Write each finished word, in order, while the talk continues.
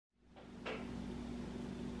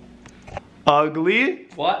ugly.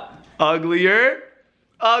 What? Uglier.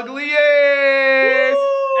 Ugliest.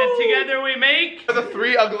 And together we make the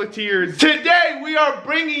 3 ugly tiers. Today we are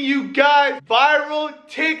bringing you guys viral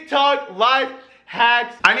TikTok life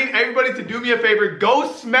hacks. I need everybody to do me a favor.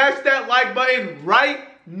 Go smash that like button right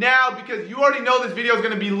now because you already know this video is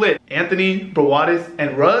gonna be lit. Anthony, Brawadis,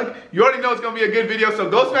 and Rug, you already know it's gonna be a good video, so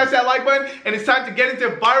go smash that like button and it's time to get into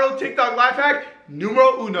viral TikTok life hack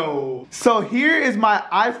numero uno. So here is my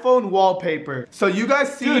iPhone wallpaper. So you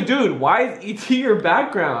guys see- Dude, why is ET your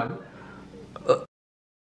background?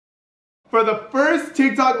 For the first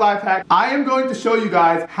TikTok life hack, I am going to show you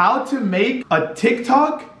guys how to make a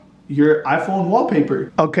TikTok your iPhone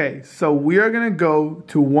wallpaper. Okay, so we are gonna go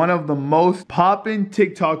to one of the most poppin'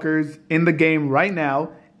 TikTokers in the game right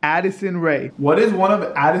now, Addison Rae. What is one of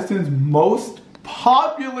Addison's most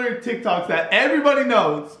popular TikToks that everybody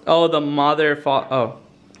knows? oh the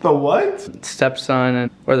The what? stepson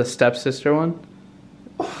or the stepsister one.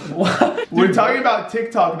 What? We're talking about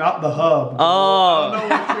TikTok, not the hub. Oh. I don't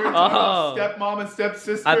know what you're talking about. Stepmom and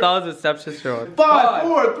stepsister. I thought it was a stepsister one. 5,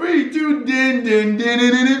 4, 3, 2, din, din, din, din,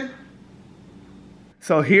 din, din.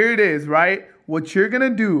 So here it is, right? What you're gonna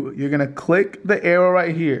do, you're gonna click the arrow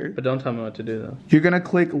right here. But don't tell me what to do though. You're gonna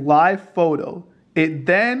click live photo. It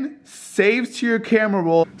then saves to your camera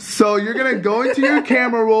roll. So you're gonna go into your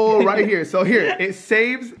camera roll right here. So here, it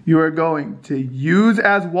saves. You are going to use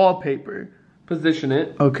as wallpaper. Position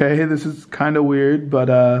it. Okay, this is kind of weird, but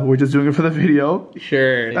we're just doing it for the video.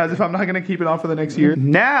 Sure. As if I'm not gonna keep it on for the next year.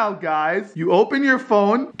 Now, guys, you open your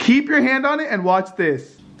phone, keep your hand on it, and watch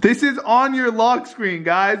this. This is on your lock screen,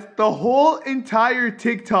 guys. The whole entire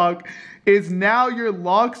TikTok is now your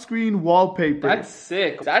lock screen wallpaper. That's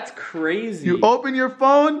sick. That's crazy. You open your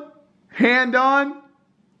phone, hand on.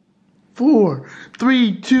 4,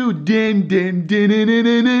 3, 2, din, din, din, din, din,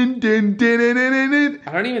 din, din, din, din, din, din.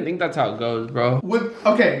 I don't even think that's how it goes, bro.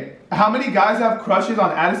 Okay, how many guys have crushes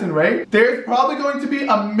on Addison Rae? There's probably going to be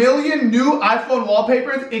 1 million new iPhone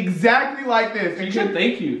wallpapers exactly like this.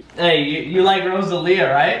 Thank you. Hey, you like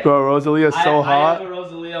Rosalia, right? Bro, Rosalia's so hot. I have a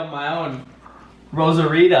Rosalia of my own.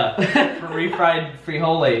 Rosarita. For refried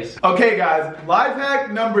frijoles. Okay guys, life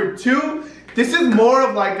hack number 2. This is more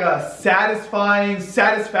of like a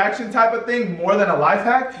satisfaction type of thing, more than a life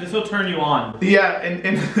hack. This will turn you on. Yeah,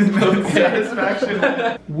 and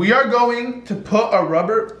satisfaction. We are going to put a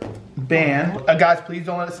rubber band. Guys, please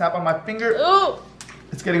don't let it snap on my finger. Ooh.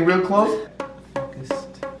 It's getting real close.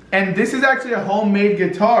 And this is actually a homemade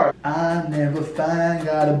guitar. I never find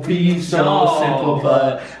gotta be so simple,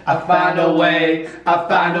 but I find a way, I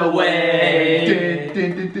find a way.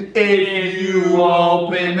 If you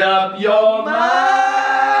open up your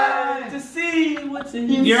mind to see what's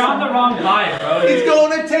inside. You're on the wrong vibe, bro. It's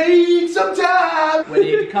gonna take some time. Where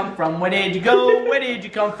did you come from? Where did you go? Where did you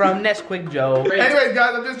come from? Nesquik Joe. Anyways,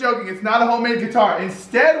 guys, I'm just joking. It's not a homemade guitar.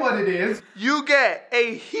 Instead, what it is, you get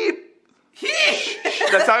a heap.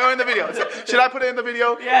 That's how I go in the video. So, should I put it in the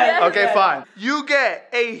video? Yeah. Okay, fine. You get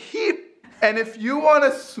a heap. And if you want to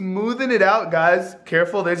smoothen it out, guys,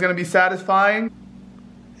 careful. There's going to be satisfying.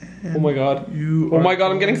 Oh my god. Oh my god,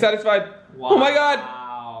 I'm getting satisfied. Wow. Oh my god.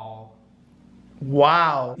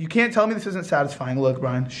 Wow. You can't tell me this isn't satisfying. Look,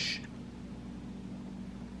 Brian. Shh.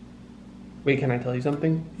 Wait, can I tell you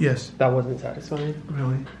something? Yes. That wasn't satisfying.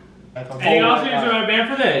 Really? Anything else you need to ban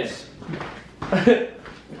for this?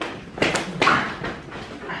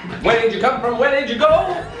 Where did you come from? Where did you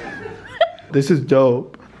go? This is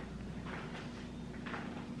dope.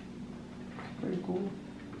 Very cool.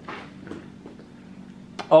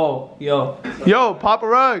 Oh, yo. Yo, Papa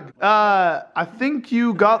Rug. I think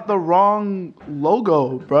you got the wrong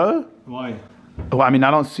logo, bruh. Why? Well, I mean,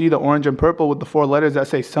 I don't see the orange and purple with the 4 letters that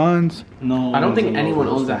say Suns. No. I don't think anyone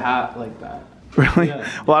owns a hat like that. Really?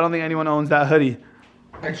 Yeah. Well, I don't think anyone owns that hoodie.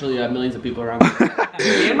 Actually, millions of people around.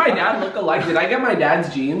 Me and my dad look alike. Did I get my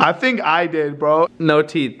dad's jeans? I think I did, bro. No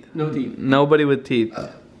teeth. No teeth. Nobody with teeth.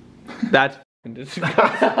 That's f***ing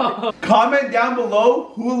disgusting. Comment down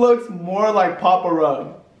below who looks more like Papa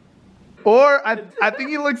Rug. Or I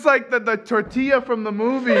think he looks like the tortilla from the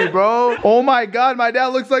movie, bro. Oh my god, my dad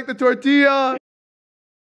looks like the tortilla.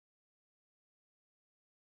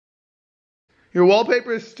 Your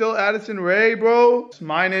wallpaper is still Addison Rae, bro.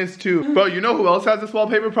 Mine is too. Bro, you know who else has this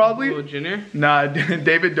wallpaper probably? Little Junior? Nah,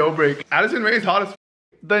 David Dobrik. Addison Rae is hot as f.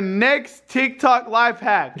 The next TikTok life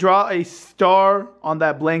hack. Draw a star on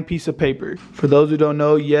that blank piece of paper. For those who don't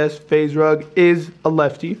know, yes, FaZe Rug is a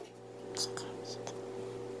lefty.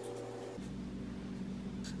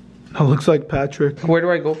 That looks like Patrick. Where do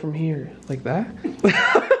I go from here? Like that?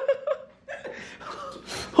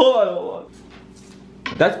 Hold on.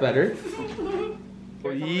 That's better.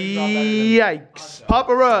 Yikes.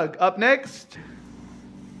 Papa Rug up next.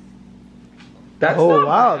 That's Oh,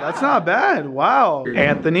 wow. That's not bad. Wow.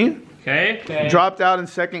 Anthony Okay. dropped out in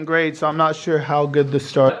 2nd grade, so I'm not sure how good the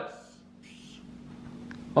start.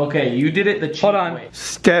 Okay, you did it the cheap way.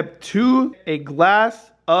 Step 2, a glass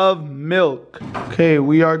of milk. Okay,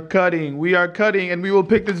 we are cutting, and we will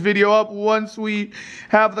pick this video up once we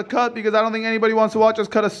have the cut, because I don't think anybody wants to watch us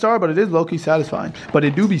cut a star, but it is low-key satisfying. But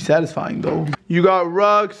it do be satisfying though. You got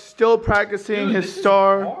Rug still practicing his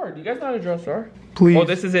star. hard. You guys know how to draw a star? Please. Oh,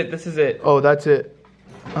 this is it. This is it. Oh, that's it.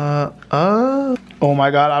 Oh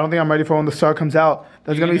my God, I don't think I'm ready for when the star comes out.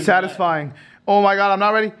 That's gonna be satisfying. Oh my God, I'm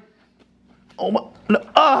not ready. Oh my, no,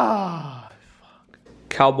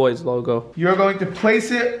 Cowboys logo. You're going to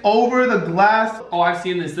place it over the glass. Oh, I've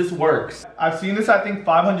seen this. This works. I've seen this, I think,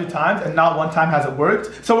 500 times, and not one time has it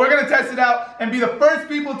worked. So we're gonna test it out and be the first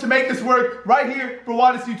people to make this work right here for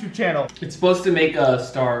Brawadis YouTube channel. It's supposed to make a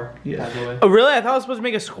star. Yeah. By the way. Oh, really? I thought it was supposed to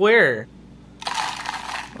make a square.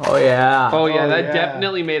 Oh, yeah. Oh yeah, that yeah.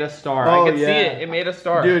 definitely made a star. Oh, I can see yeah. it. It made a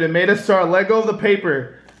star. Dude, it made a star. Let go of the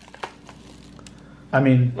paper. I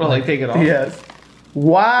mean, Oh, like take it off. yes.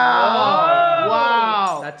 Wow.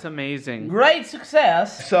 Wow. That's amazing. Great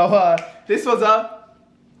success. So, this was a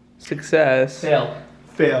Success. Fail.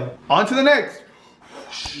 fail. On to the next.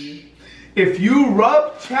 If you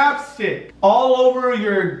rub chapstick all over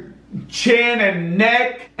your chin and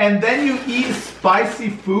neck, and then you eat spicy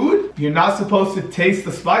food, you're not supposed to taste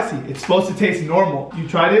the spicy. It's supposed to taste normal. You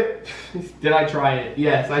tried it? Did I try it?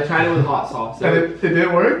 Yes, I tried it with hot sauce. And it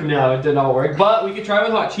didn't work? No, it did not work. But we could try it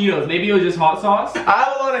with hot Cheetos. Maybe it was just hot sauce. I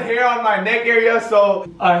have a lot of hair on my neck area, so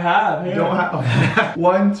I have. I don't have.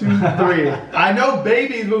 1, 2, 3. I know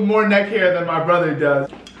babies with more neck hair than my brother does.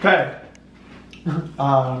 Okay.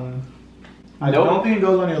 I don't think it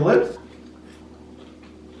goes on your lips.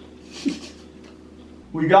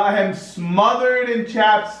 We got him smothered in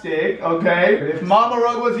chapstick, okay? If Mama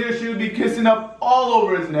Rug was here, she would be kissing up all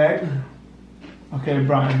over his neck. Okay,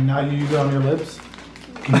 Brian, now you use it on your lips.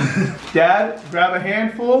 Dad, grab a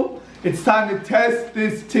handful. It's time to test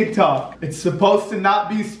this TikTok. It's supposed to not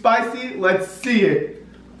be spicy. Let's see it.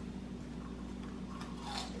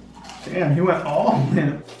 Damn, he went all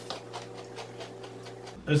in.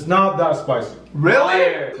 It's not that spicy. Really?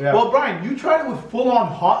 Yeah. Well, Brian, you tried it with full-on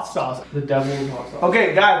hot sauce. The devil's hot sauce.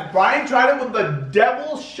 Okay, guys, Brian tried it with the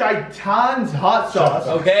Devil Shaitan's hot sauce.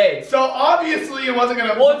 Okay. So obviously it wasn't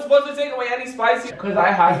gonna. Well, it's supposed to take away any spicy. Because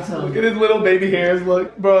I had some. Look at his little baby hairs.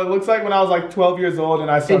 Look, bro, it looks like when I was like 12 years old and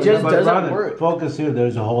I saw It just doesn't Brother, work. focus here.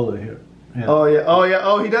 There's a hole here. Yeah. Oh yeah, oh yeah,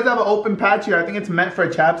 oh he does have an open patch here. I think it's meant for a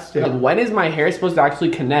chapstick. Like, when is my hair supposed to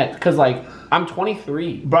actually connect? Because like I'm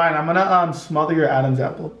 23. Brian, I'm gonna smother your Adam's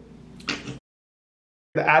apple.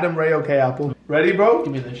 The Adam Ray OK apple. Ready, bro?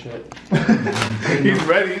 Give me this shit. He's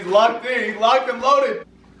ready. He's locked in. He's locked and loaded.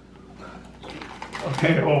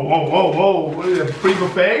 Okay. Whoa, whoa, whoa, whoa. What is it? Free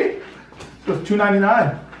buffet? It was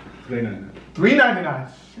 $2.99. $3.99.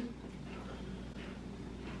 $3.99.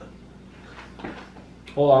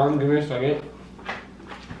 Hold on, give me a second.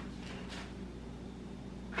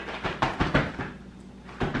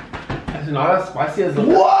 It's not as spicy as the.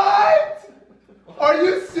 What? Are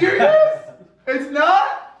you serious? It's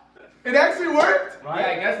not? It actually worked? Yeah,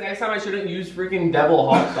 I guess next time I shouldn't use freaking devil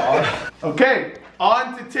hot sauce. Okay,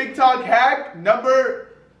 on to TikTok hack number.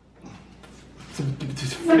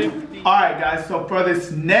 Alright guys, so for this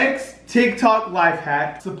next TikTok life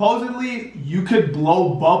hack, supposedly you could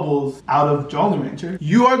blow bubbles out of Jolly Rancher.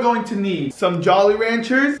 You are going to need some Jolly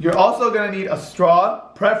Ranchers. You're also going to need a straw,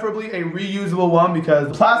 preferably a reusable one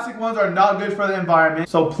because plastic ones are not good for the environment.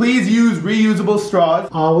 So please use reusable straws.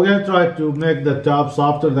 We're gonna try to make the top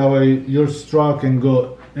softer. That way your straw can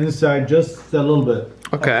go inside just a little bit.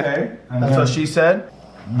 Okay, And that's then- what she said.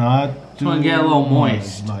 Not too. wanna get a little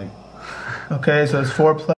moist. Like, Okay, so it's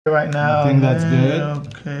foreplay right now. I think that's good.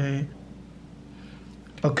 Okay.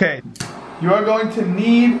 Okay. You are going to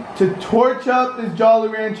need to torch up this Jolly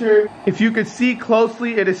Rancher. If you could see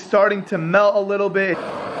closely, it is starting to melt a little bit.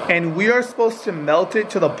 And we are supposed to melt it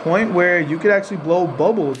to the point where you could actually blow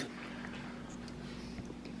bubbles.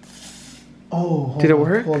 Oh, Did it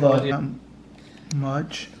work? Hold on.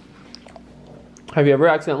 Much. Have you ever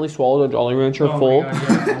accidentally swallowed a Jolly Rancher full?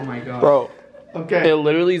 Oh my god. Bro, Okay. it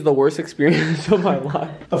literally is the worst experience of my life.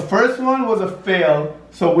 The first one was a fail,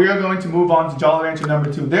 so we are going to move on to Jolly Rancher number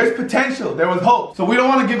 2. There's potential, there was hope, so we don't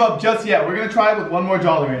want to give up just yet. We're going to try it with one more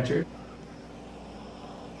Jolly Rancher.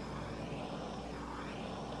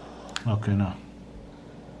 okay, now.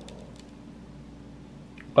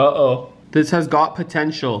 Uh-oh. This has got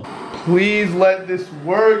potential. Please let this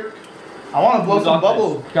work. I want to blow some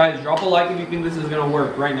bubbles. Guys, drop a like if you think this is gonna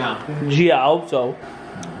work right now. Gee, I hope so.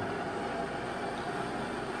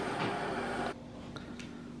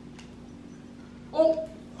 Oh!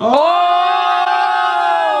 Oh!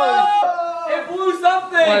 It blew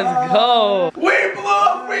something! Let's go. We blew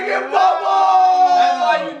a freaking bubble! That's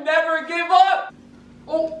why you never give up!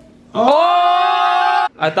 Oh! Oh!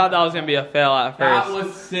 I thought that was gonna be a fail at That first.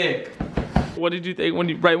 was sick. What did you think when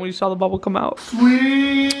you saw the bubble come out?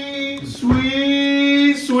 Sweet,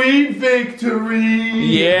 sweet, sweet victory.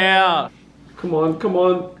 Yeah. Come on, come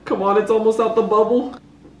on, come on, it's almost out the bubble.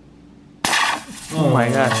 Oh my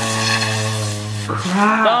gosh.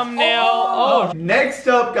 Thumbnail. Oh. Next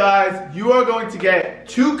up, guys, you are going to get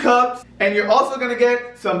 2 cups, and you're also gonna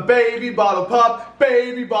get some baby bottle pop,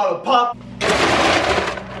 baby bottle pop.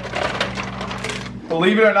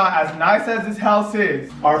 Believe it or not, as nice as this house is,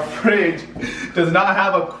 our fridge does not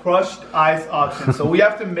have a crushed ice option. So we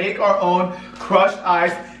have to make our own crushed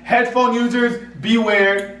ice. Headphone users,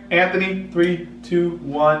 beware. Anthony, 3, 2,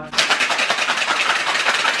 1.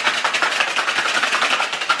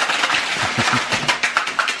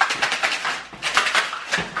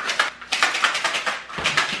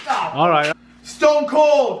 All right. Stone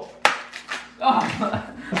cold.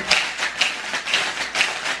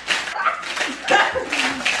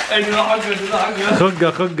 Hey, du har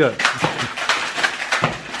good, Hugga.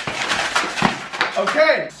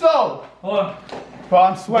 Okay, so, Hold on. bro,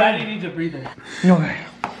 I'm Daddy sweating. needs a breather.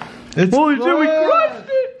 It's Holy shit, we crushed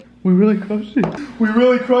it. We really crushed it. We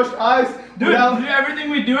really crushed ice. Dude, without- everything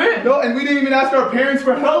we do it. No, and we didn't even ask our parents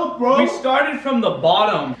for help, bro. We started from the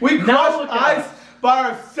bottom. We Now crushed look at ice us. by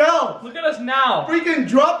ourselves. Look at us now. Freaking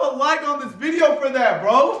drop a like on this video for that,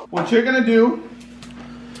 bro. What you're gonna do?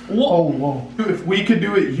 Whoa. Whoa. If we could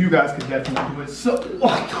do it, you guys could definitely do it. So,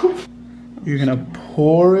 you're gonna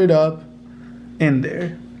pour it up in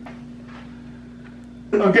there.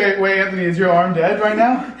 Okay, wait, Anthony, is your arm dead right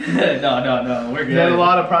now? No, we're He had a good.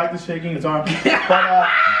 lot of practice shaking his arm. But,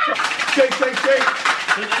 shake, shake, shake.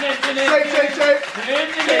 Shake, shake, shake.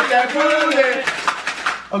 Shake that booty.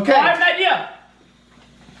 Oh, I Okay, have an idea.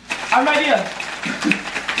 I have an idea.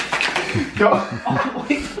 go.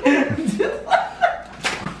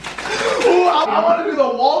 Ooh, I want to do the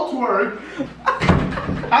wall twerk.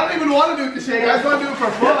 I don't even want to do the shake. I just want to do it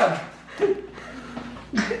for fun.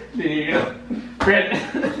 There you go. Grant,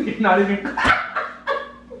 you're not even.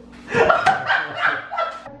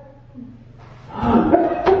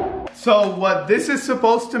 So what this is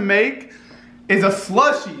supposed to make is a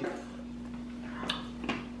slushie.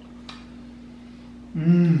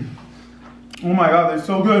 Oh my god, they're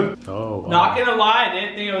so good. Oh. Wow. Not gonna lie, I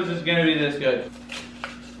didn't think it was just gonna be this good.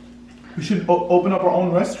 We should open up our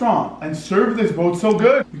own restaurant and serve this, bro. It's so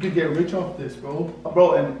good. We could get rich off this, bro.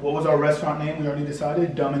 Bro, and what was our restaurant name? We already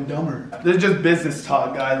decided. Dumb and Dumber. This is just business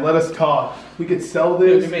talk, guys. Let us talk. We could sell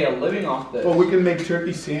Dude, this. you made a living off this. Or we can make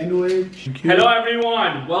turkey sandwich. Hello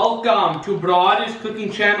everyone, welcome to Brawadis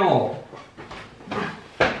Cooking Channel.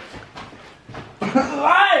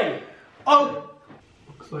 Hi! Oh,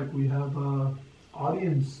 Looks like we have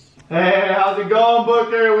audience. hey, how's it going,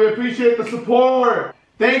 Booker? We appreciate the support.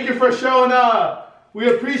 Thank you for showing up. We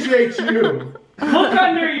appreciate you. Look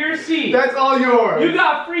under your seat. That's all yours. You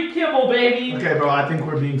got free kibble, baby. Okay, bro, I think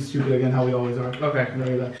we're being stupid again, how we always are. Okay.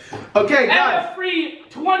 Okay, And guys. a free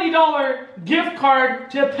 $20 gift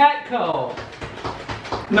card to Petco.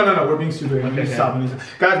 No, we're being stupid again. We need to stop.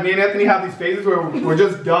 Guys, me and Anthony have these phases where we're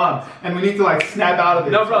just dumb, and we need to like snap out of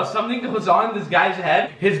it. No, bro, something goes on in this guy's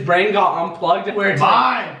head. His brain got unplugged where it's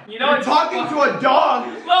Fine. You know You're it's- talking to a dog,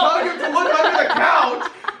 telling him to look under the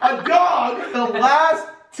couch. A dog. The last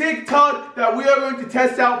TikTok that we are going to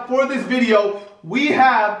test out for this video, we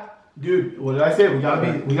have, dude. What did I say? We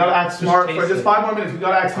gotta act smart for taste just it. 5 more minutes. We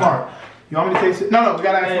gotta act smart. You want me to taste it? No, we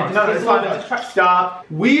gotta act smart. No, just it's taste it, fine. just try- Stop.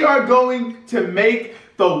 We are going to make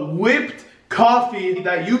the whipped coffee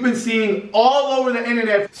that you've been seeing all over the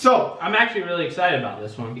internet. So, I'm actually really excited about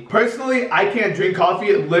this one. personally, I can't drink coffee.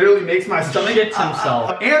 It literally makes my stomach. Shits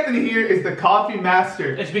himself. Anthony here is the coffee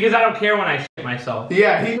master. It's because I don't care when I shit myself.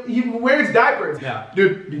 Yeah, he wears diapers. Yeah.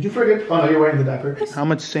 Dude, did you forget? Oh no, you're wearing the diaper. How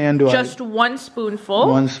much sand do Just 1 spoonful.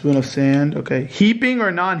 1 spoon of sand. Okay. Heaping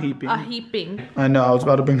or non-heaping? A heaping. I know, I was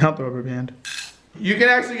about to bring out the rubber band. You can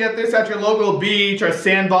actually get this at your local beach or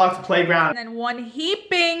sandbox playground. And then 1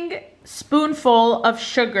 heaping spoonful of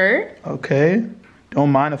sugar. Okay.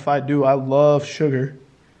 Don't mind if I do. I love sugar.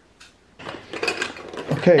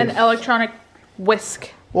 Okay. An electronic whisk.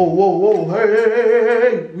 Whoa.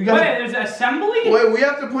 Hey. We Wait, gotta. there's assembly? Wait, we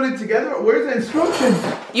have to put it together. Where's the instructions?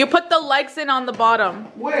 You put the legs in on the bottom.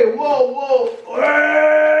 Wait, whoa.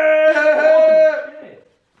 Hey.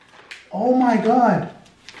 Oh my God.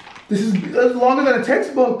 This is longer than a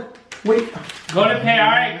textbook. Wait. Go to pay. All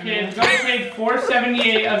right, kids. Go to page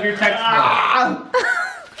 478 of your textbook.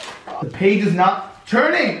 The page is not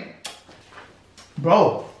turning.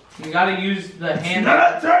 Bro. You gotta use the It's hand.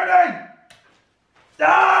 not turning. It's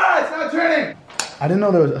not turning. I didn't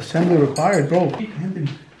know there was assembly required, bro. Anthony,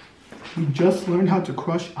 we just learned how to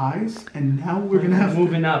crush ice, and now we're gonna have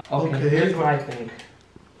Moving up. Okay, Okay. here's what I think.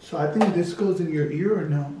 So I think this goes in your ear or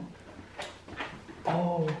no?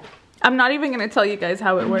 Oh. I'm not even gonna tell you guys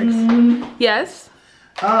how it works. Yes?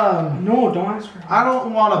 No, don't ask her. I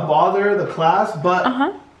don't want to bother the class, but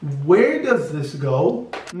Uh-huh. where does this go?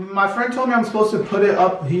 My friend told me I'm supposed to put it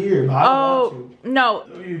up here, but I don't want to. No.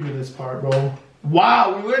 You do this part, bro.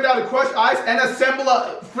 Wow, we learned how to crush ice and assemble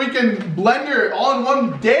a freaking blender all in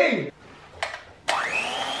one day.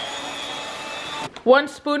 1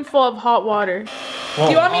 spoonful of hot water. Do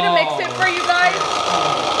you want me to mix it for you guys?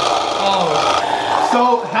 Oh.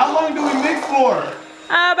 So how long do we mix for?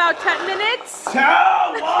 About 10 minutes. What?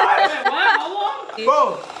 How long?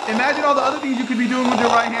 Bro, imagine all the other things you could be doing with your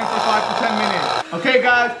right hand for 5 to 10 minutes. Okay,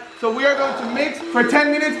 guys, so we are going to mix for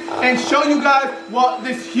 10 minutes and show you guys what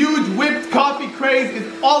this huge whipped coffee craze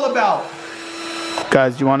is all about.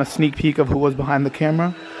 Guys, do you want a sneak peek of who was behind the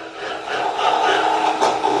camera?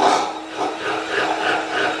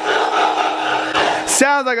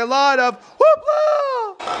 Sounds like a lot of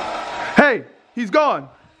whoop. Hey, he's gone.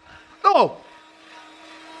 Oh.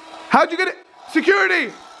 How'd you get it?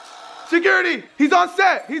 Security! Security! He's on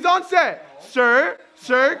set! He's on set! Sir,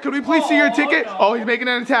 could we please see your ticket? No. Oh, he's making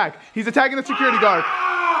an attack. He's attacking the security guard.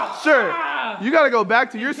 Sir, you gotta go back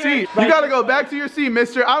to your seat. You gotta go back to your seat,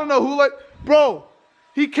 mister. I don't know who bro,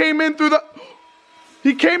 he came in through the,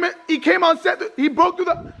 he came on set, he broke through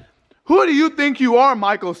the, who do you think you are,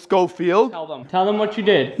 Michael Schofield? Tell them what you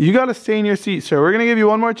did. You gotta stay in your seat, sir. We're gonna give you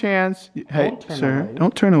one more chance. Hey, sir,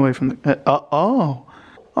 don't turn away from the, oh.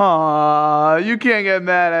 Aw, you can't get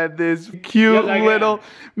mad at this cute little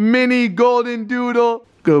mini golden doodle.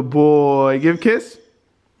 Good boy. Give kiss?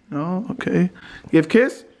 No? Okay. Give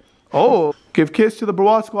kiss? Oh, give kiss to the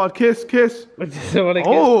Brawadis squad. Kiss, kiss.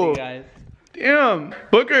 Oh, damn.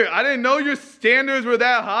 Booker, I didn't know your standards were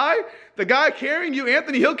that high. The guy carrying you,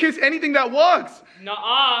 Anthony, he'll kiss anything that walks.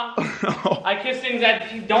 Nuh-uh. I kiss things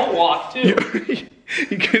that don't walk, too.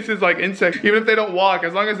 He kisses like insects, even if they don't walk,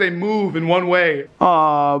 as long as they move in one way.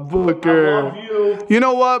 Aw, Booker. I love you. You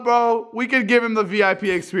know what, bro? We could give him the VIP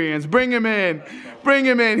experience. Bring him in. Bring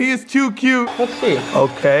him in. He is too cute. Let's see.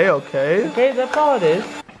 Okay. Okay, that's all it is.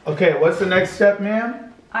 Okay, what's the next step,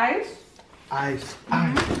 ma'am? Ice? Ice,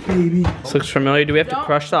 baby. This looks familiar. Do we have to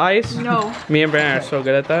crush the ice? No. Me and Brandon are so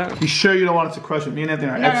good at that. You sure you don't want us to crush it? Me and Anthony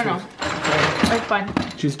are experts. No. It's fine.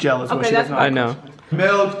 She's jealous. Okay, she that's does not I know.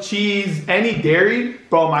 Milk, cheese, any dairy.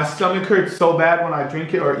 Bro, my stomach hurts so bad when I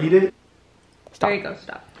drink it or eat it. There you go,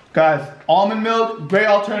 stop. Guys, almond milk, great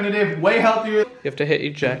alternative, way healthier. You have to hit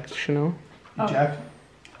eject, you know? Jack,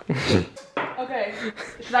 Okay.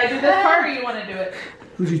 Should I do this part or you want to do it?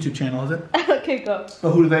 whose YouTube channel is it? Okay, go.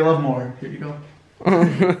 But who do they love more? Here you go.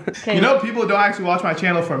 Okay. You know, people don't actually watch my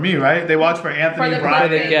channel for me, right? They watch for Anthony, For the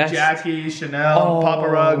Brian, guests. Jackie, Chanel, Papa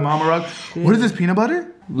Rug, Mama Rug. What is this, peanut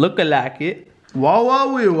butter? Look like it. Wah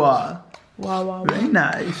wah wee wah. Wow. Very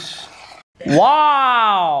nice.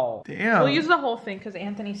 Wow! Damn. We'll use the whole thing because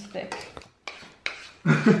Anthony's thick.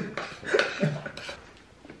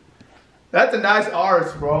 That's a nice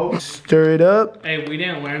arse, bro. Stir it up. Hey, we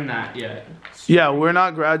didn't learn that yet. Yeah, we're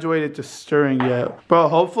not graduated to stirring yet. Bro,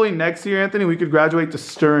 hopefully next year, Anthony, we could graduate to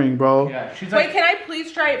stirring, bro. Yeah, she's Wait, like, can I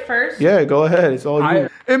please try it first? Yeah, go ahead. It's all you.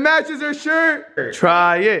 It matches her shirt.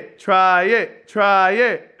 Try it. Try it. Try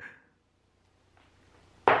it.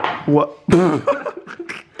 What? wait.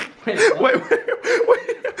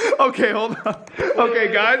 Okay, hold on.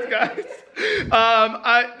 Okay, guys.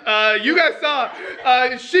 You guys saw.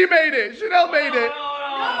 She made it. Chanel made it.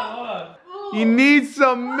 You need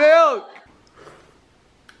some milk.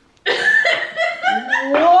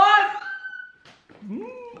 What? You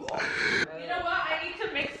know what? I need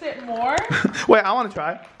to mix it more. Wait, I want to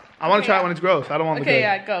try. I want to try it when it's gross. I don't want to. Okay,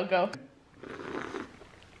 yeah, go.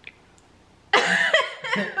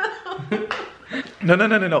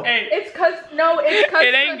 No. hey, It's cause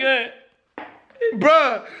it ain't good.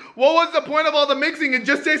 Bruh, what was the point of all the mixing? It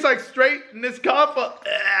just tastes like straight Nescafe.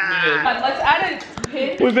 Let's add a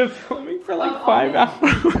pinch. We've been filming for like 5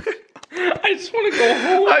 hours. I just want to go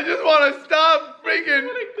home. I just want to stop freaking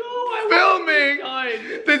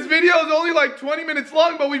filming. This video is only like 20 minutes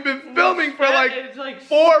long, but we've been filming for like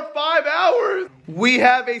 4 or 5 hours. We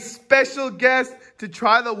have a special guest to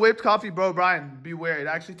try the whipped coffee, bro, Brian, beware. It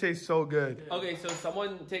actually tastes so good. Okay, so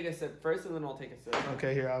someone take a sip first, and then I'll take a sip.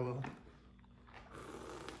 Okay, here I will.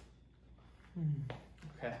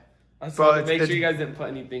 Okay. I just Bro, wanted to make sure you guys didn't put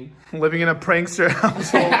anything. Living in a prankster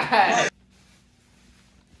household.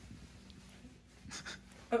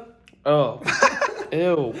 Oh.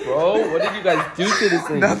 Ew, bro. What did you guys do to this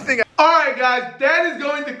thing? Nothing. Alright guys, that is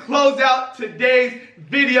going to close out today's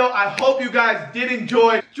video. I hope you guys did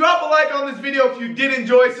enjoy. Drop a like on this video if you did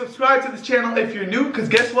enjoy. Subscribe to this channel if you're new, because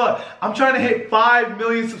guess what? I'm trying to hit 5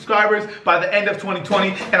 million subscribers by the end of 2020,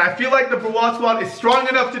 and I feel like the Brawadis squad is strong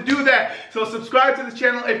enough to do that. So subscribe to this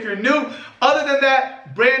channel if you're new. Other than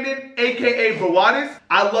that, Brandon, aka Brawadis,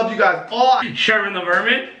 I love you guys all. Sherman the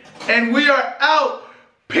Vermin. And we are out.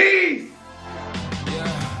 Peace!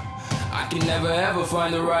 I can never ever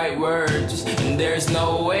find the right words, and there's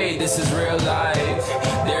no way this is real life.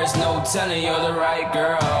 There's no telling you're the right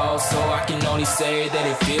girl, so I can only say that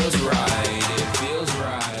it feels right. It feels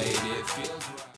right.